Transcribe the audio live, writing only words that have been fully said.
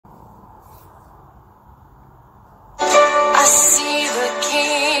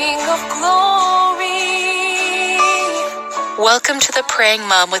Welcome to the Praying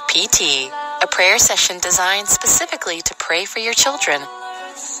Mum with PT, a prayer session designed specifically to pray for your children.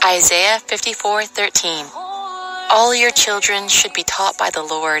 Isaiah 54:13. All your children should be taught by the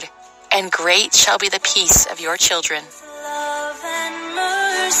Lord, and great shall be the peace of your children.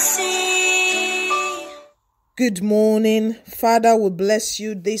 Good morning. Father, we bless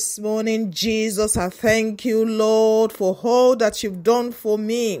you this morning. Jesus, I thank you, Lord, for all that you've done for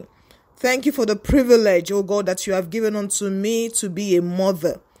me. Thank you for the privilege, oh God, that you have given unto me to be a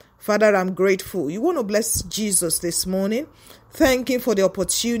mother. Father, I'm grateful. You want to bless Jesus this morning? Thank him for the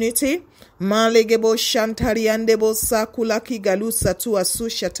opportunity. Malegebo shantariandebo sakulaki galusa tu asu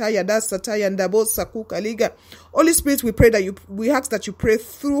shataya da satayandabo sakukaliga. Holy Spirit, we pray that we ask that you pray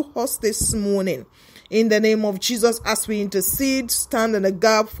through us this morning. In the name of Jesus, as we intercede, stand in the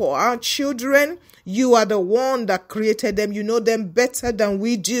gap for our children. You are the one that created them. You know them better than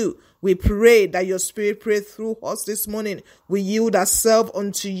we do. We pray that your Spirit pray through us this morning. We yield ourselves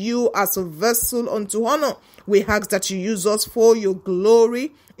unto you as a vessel unto honor. We ask that you use us for your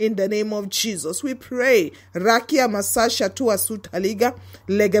glory in the name of Jesus. We pray Rakia Masasha tu asutaliga,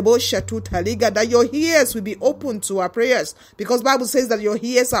 Legebo Shatu Taliga, that your ears will be open to our prayers, because Bible says that your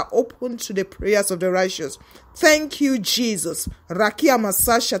ears are open to the prayers of the righteous. Thank you, Jesus. Rakia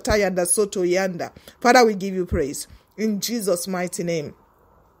Masasha Tayanda Soto Yanda. Father, we give you praise in Jesus' mighty name.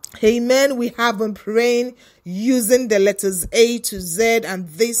 Amen. We have been praying using the letters A to Z, and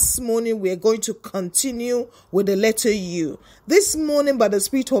this morning we are going to continue with the letter U. This morning, by the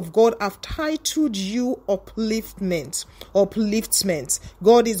Spirit of God, I've titled you upliftment. Upliftment.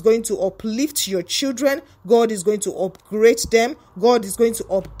 God is going to uplift your children. God is going to upgrade them. God is going to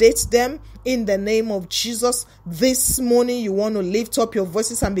update them in the name of Jesus. This morning, you want to lift up your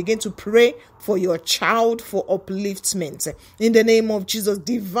voices and begin to pray for your child for upliftment. In the name of Jesus,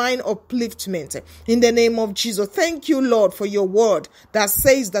 divine upliftment. In the name of Jesus, thank you, Lord, for your word that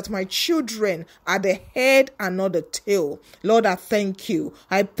says that my children are the head and not the tail. Lord, I thank you.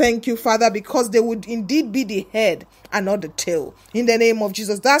 I thank you, Father, because they would indeed be the head and not the tail. In the name of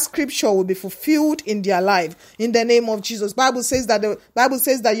Jesus, that scripture will be fulfilled in their life. In the name of Jesus, Bible says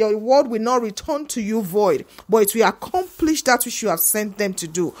that your word will not return to you void, but it will accomplish that which you have sent them to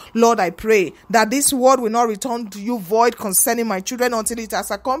do. Lord, I pray that this word will not return to you void concerning my children until it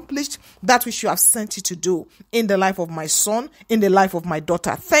has accomplished that which you have sent it to do in the life of my son, in the life of my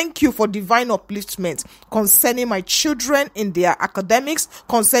daughter. Thank you for divine upliftment concerning my children in their academics,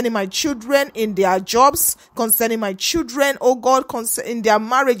 concerning my children in their jobs, concerning my children, oh God, in their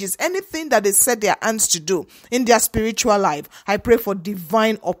marriages, anything that they set their hands to do in their spiritual life. I pray for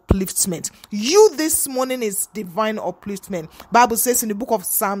divine upliftment. You this morning is divine upliftment. Bible says in the book of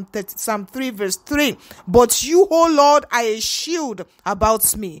Psalm 3 verse 3, but you, oh Lord, are a shield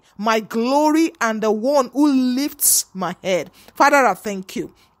about me, my glory, and the one who lifts my head. Father, I thank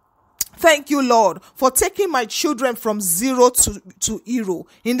you. Thank you, Lord, for taking my children from zero to hero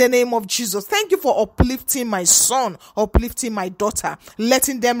in the name of Jesus. Thank you for uplifting my son, uplifting my daughter,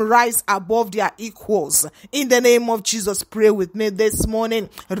 letting them rise above their equals. In the name of Jesus, pray with me this morning.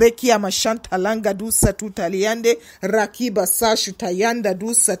 Rekia mashanta langa du satutaliande, rakiba sashutayanda du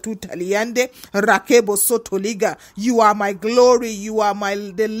satutaliande, rakebo sotoliga. You are my glory. You are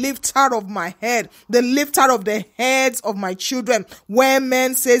the lifter of my head, the lifter of the heads of my children. When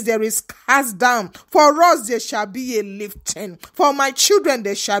man says there is cast down, for us there shall be a lifting. For my children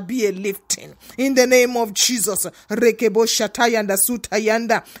there shall be a lifting. In the name of Jesus. Rekebo shatayanda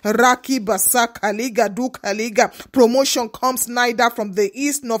sutayanda. Raki basakaliga dukaliga. Promotion comes neither from the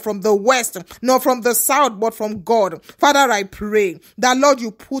east, nor from the west, nor from the south, but from God. Father, I pray that, Lord,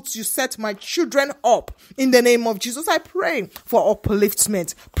 you set my children up. In the name of Jesus, I pray for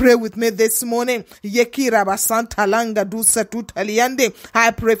upliftment. Pray with me this morning. Yeki rabasanta langa du satutaliande.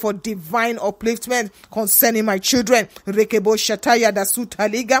 I pray for divine upliftment concerning my children. Rekebo shataya da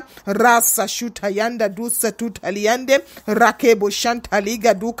sutaliga, rasa shutayanda du satutaliande, rakebo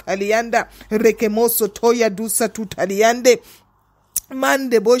shantaliga du kalianda, rekemoso toya du satutaliande.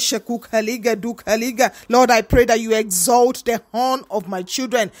 Mandebo shakukaliga dukaliga. Lord, I pray that you exalt the horn of my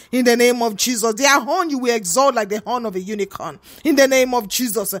children in the name of Jesus. Their horn you will exalt like the horn of a unicorn. In the name of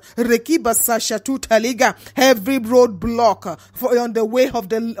Jesus. Rekiba sashatutaliga. Every roadblock on the way of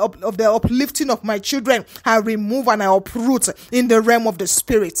the uplifting of my children, I remove and I uproot in the realm of the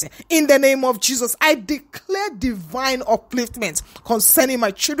spirit. In the name of Jesus, I declare divine upliftment concerning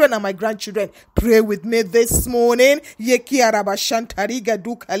my children and my grandchildren. Pray with me this morning. Yeki arabashanta shantariga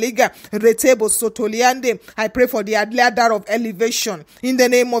dukaliga retebo sotoliande. I pray for the ladder of elevation. In the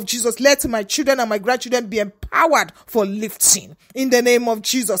name of Jesus, let my children and my grandchildren be empowered for lifting. In the name of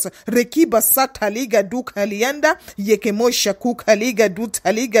Jesus, rekiba sataliga dukalianda yekemo shakukaliga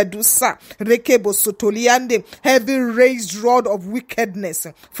dutaliga dusa rekebo sotoliande. Heavy raised rod of wickedness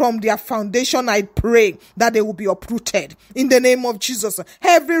from their foundation, I pray that they will be uprooted. In the name of Jesus,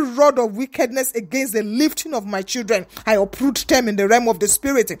 every rod of wickedness against the lifting of my children, I uproot them in the realm of the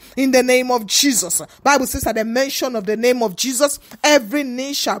spirit. In the name of Jesus, Bible says at the mention of the name of Jesus, every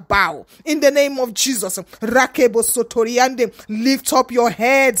knee shall bow. In the name of Jesus, rakebo sotoriande, lift up your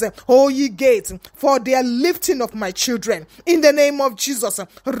heads, O ye gates, for the lifting of my children. In the name of Jesus,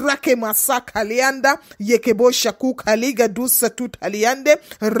 rake masakalianda yekebo shaku kaliga dusatut aliande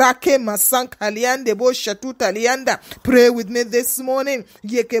rake masankaliande bo shatut alianda. Pray with me this morning.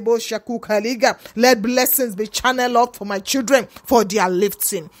 Yekebo shaku kaliga. Let blessings be channeled up for my children for their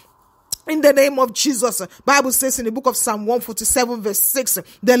lifting. In the name of Jesus, Bible says in the book of Psalm 147 verse 6,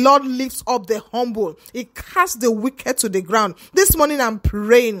 the Lord lifts up the humble. He casts the wicked to the ground. This morning I'm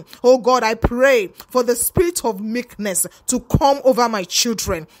praying, oh God, I pray for the spirit of meekness to come over my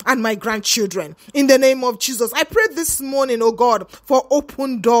children and my grandchildren. In the name of Jesus, I pray this morning, oh God, for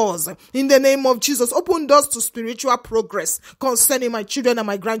open doors. In the name of Jesus, open doors to spiritual progress concerning my children and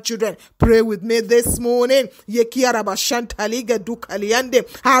my grandchildren. Pray with me this morning.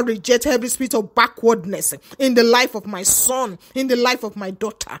 I reject every spirit of backwardness in the life of my son, in the life of my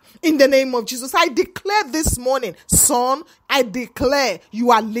daughter. In the name of Jesus, I declare this morning, son, I declare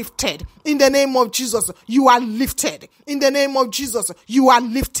you are lifted. In the name of Jesus, you are lifted. In the name of Jesus, you are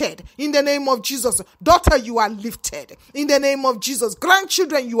lifted. In the name of Jesus, daughter, you are lifted. In the name of Jesus,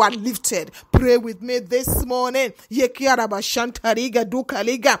 grandchildren, you are lifted. Pray with me this morning.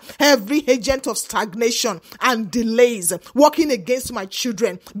 Every agent of stagnation and delays working against my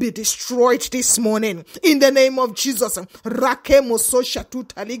children be destroyed this morning. In the name of Jesus,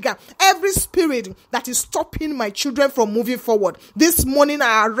 every spirit that is stopping my children from moving forward, this morning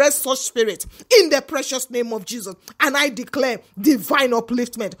I arrest such spirit in the precious name of Jesus, and I declare divine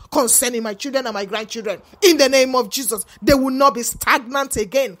upliftment concerning my children and my grandchildren. In the name of Jesus, they will not be stagnant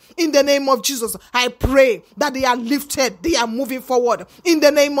again. In the name of Jesus, I pray that they are lifted, they are moving forward. In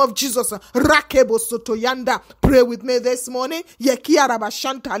the name of Jesus, rakebo sotoyanda. Pray with me this morning. Yekia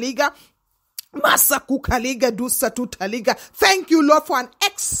rabashantaliga. Thank you, Lord, for an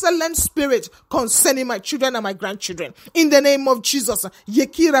excellent spirit concerning my children and my grandchildren. In the name of Jesus,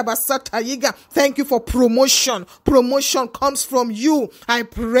 thank you for promotion. Promotion comes from you. I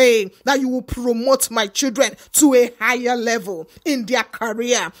pray that you will promote my children to a higher level in their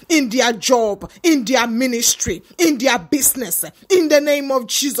career, in their job, in their ministry, in their business. In the name of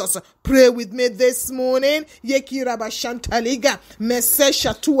Jesus, pray with me this morning. This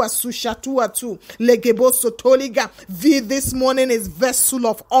morning is vessel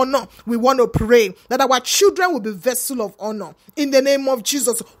of honor. We want to pray that our children will be vessel of honor. In the name of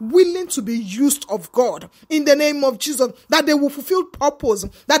Jesus, willing to be used of God. In the name of Jesus, that they will fulfill purpose,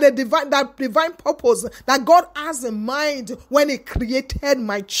 that divine purpose that God has in mind when He created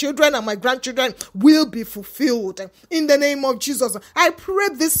my children and my grandchildren will be fulfilled. In the name of Jesus, I pray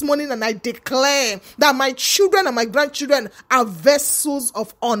this morning and I declare that my children and my grandchildren are vessels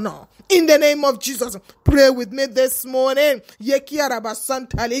of honor. In the name of Jesus, pray with me this morning.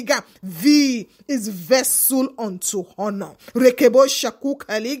 V is vessel unto honor. Rekebo shakuk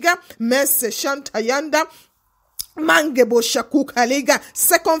aliga, mese shantayanda. Mangebo Shakuk Aliga.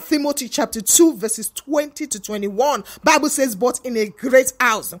 2 Timothy chapter 2 verses 20 to 21. Bible says, but in a great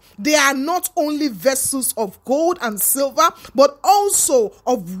house they are not only vessels of gold and silver, but also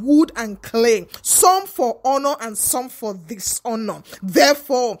of wood and clay, some for honor and some for dishonor.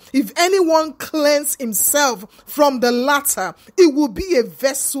 Therefore, if anyone cleanse himself from the latter, it will be a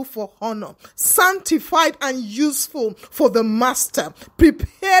vessel for honor, sanctified and useful for the master,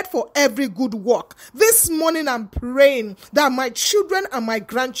 prepared for every good work. This morning I'm praying that my children and my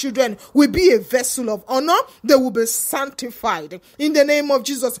grandchildren will be a vessel of honor. They will be sanctified in the name of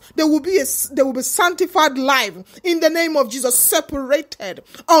Jesus. They will be sanctified life in the name of Jesus, separated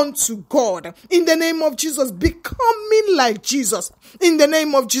unto God in the name of Jesus, becoming like Jesus in the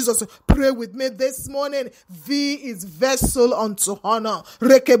name of Jesus. Pray with me this morning. V is vessel unto honor.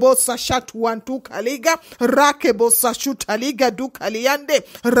 Rekebo sashatu antu kaliga, rakebo sashutaliga du kaliande,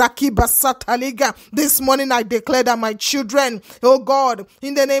 rakiba sataliga. This morning I declare that my children, oh God,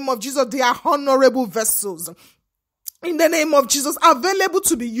 in the name of Jesus, they are honorable vessels. in the name of Jesus, available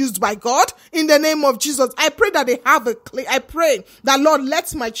to be used by God. In the name of Jesus, I pray that I pray that, Lord,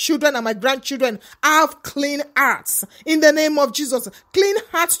 let my children and my grandchildren have clean hearts. In the name of Jesus, clean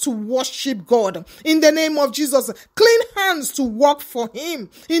hearts to worship God. In the name of Jesus, clean hands to work for Him.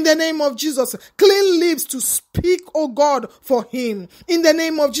 In the name of Jesus, clean lips to speak, oh God, for Him. In the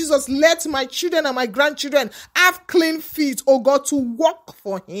name of Jesus, let my children and my grandchildren have clean feet, oh God, to walk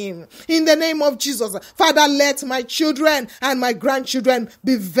for Him. In the name of Jesus, Father, let my children and my grandchildren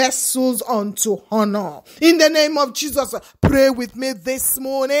be vessels unto honor. In the name of Jesus, pray with me this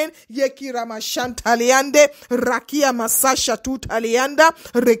morning. Yekira mashantaliande, rakia masasha tutalianda,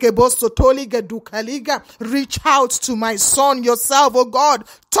 rekeboso toliga dukaliga. Reach out to my son yourself, oh God.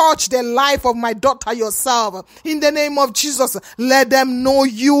 Touch the life of my daughter yourself. In the name of Jesus, let them know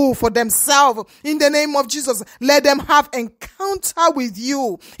you for themselves. In the name of Jesus, let them have encounter with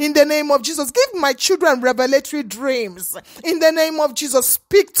you. In the name of Jesus, give my children revelatory dreams. In the name of Jesus,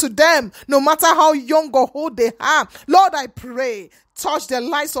 speak to them no matter how young or old they are. Lord, I pray, touch the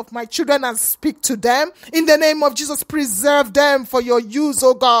lives of my children and speak to them. In the name of Jesus, preserve them for your use,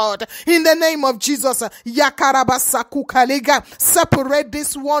 oh God. In the name of Jesus, separate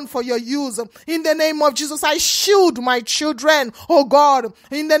this one for your use. In the name of Jesus, I shield my children, oh God.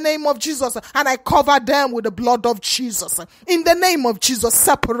 In the name of Jesus, and I cover them with the blood of Jesus. In the name of Jesus,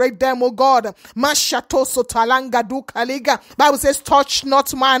 separate them, oh God. Bible says, touch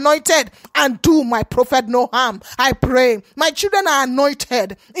not my anointed and do my prophet no harm. I pray, my children are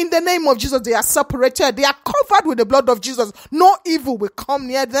anointed. In the name of Jesus, they are separated. They are covered with the blood of Jesus. No evil will come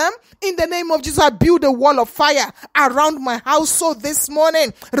near them. In the name of Jesus, I build a wall of fire around my household this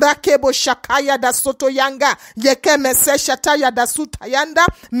morning. Rakebo shakaya da soto yanga. Yeke mese shataya da sutayanda.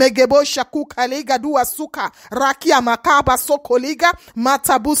 Megebo shaku kaliga dua suka. Rakia makaba sokoliga.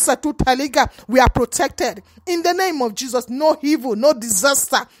 Matabusa tutaliga. We are protected. In the name of Jesus, no evil, no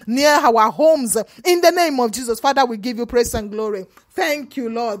disaster near our homes. In the name of Jesus, Father, we give you praise and glory. Thank you,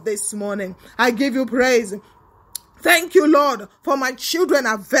 Lord, this morning. I give you praise. Thank you, Lord, for my children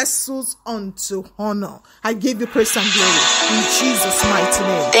are vessels unto honor. I give you praise and glory in Jesus' mighty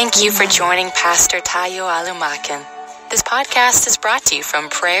name. Thank you for joining Pastor Tayo Alumakin. This podcast is brought to you from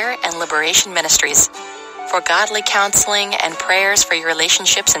Prayer and Liberation Ministries. For godly counseling and prayers for your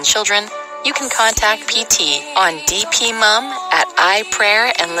relationships and children, you can contact PT on dpmum at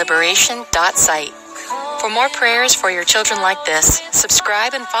iprayerandliberation.site. For more prayers for your children like this,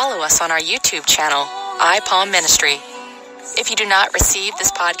 subscribe and follow us on our YouTube channel, iPalm Ministry. If you do not receive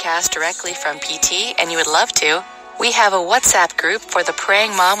this podcast directly from PT and you would love to, we have a WhatsApp group for the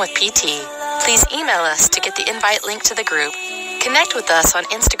Praying Mom with PT. Please email us to get the invite link to the group. Connect with us on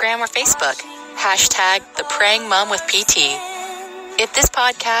Instagram or Facebook. #The Praying Mom with PT. If this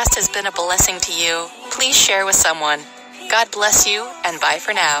podcast has been a blessing to you, please share with someone. God bless you, and bye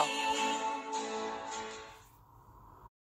for now.